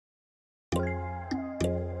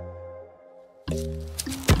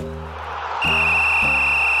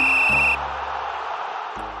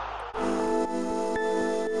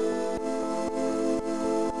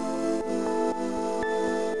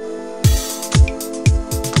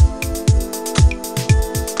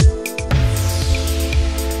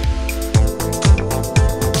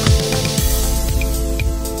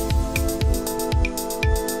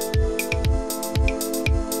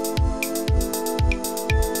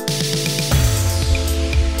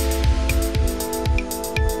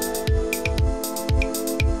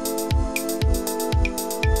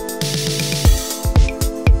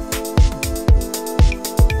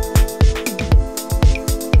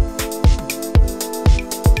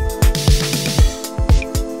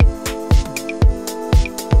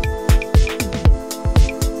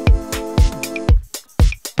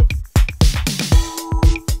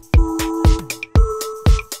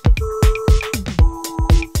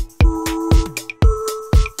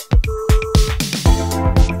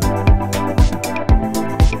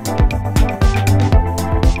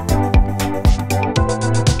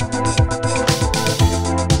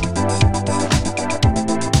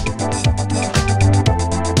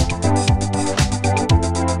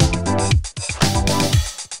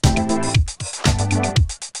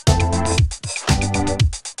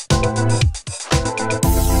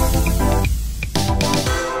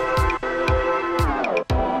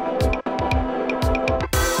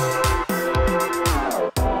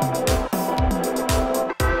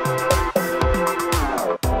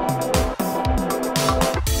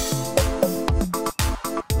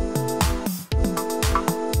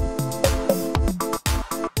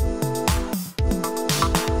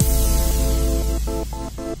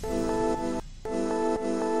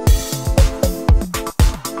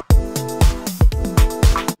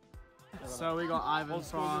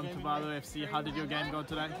how did your game go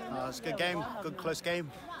today? It's a good game, good close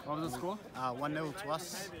game. What was the score? 1-0 to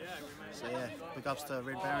us. So yeah, big ups to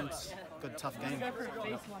Red Barons. Good tough game.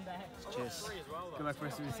 Cheers. Good luck for the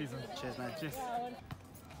rest of the season. Cheers, man. Cheers.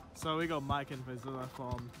 So we got Mike and Priscilla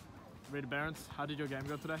from Red Barons. How did your game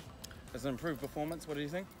go today? It's an improved performance. What do you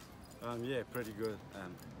think? Yeah, pretty good.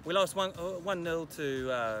 We lost 1-0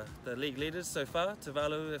 to the league leaders so far,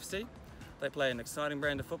 Tuvalu FC. They play an exciting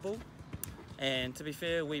brand of football. And to be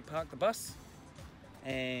fair, we parked the bus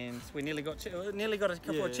and we nearly got a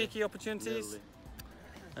couple of cheeky opportunities.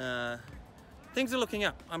 Things are looking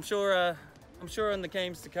up. I'm sure in the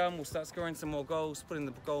games to come we'll start scoring some more goals, putting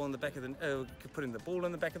the ball in the back of the putting the ball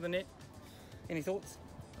in the back of the net. Any thoughts?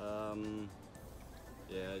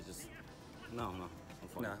 Yeah, no, I'm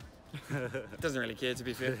fine. No. Doesn't really care, to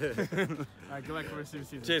be fair. Good luck for the rest of the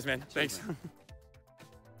season. Cheers, man. Thanks. Man.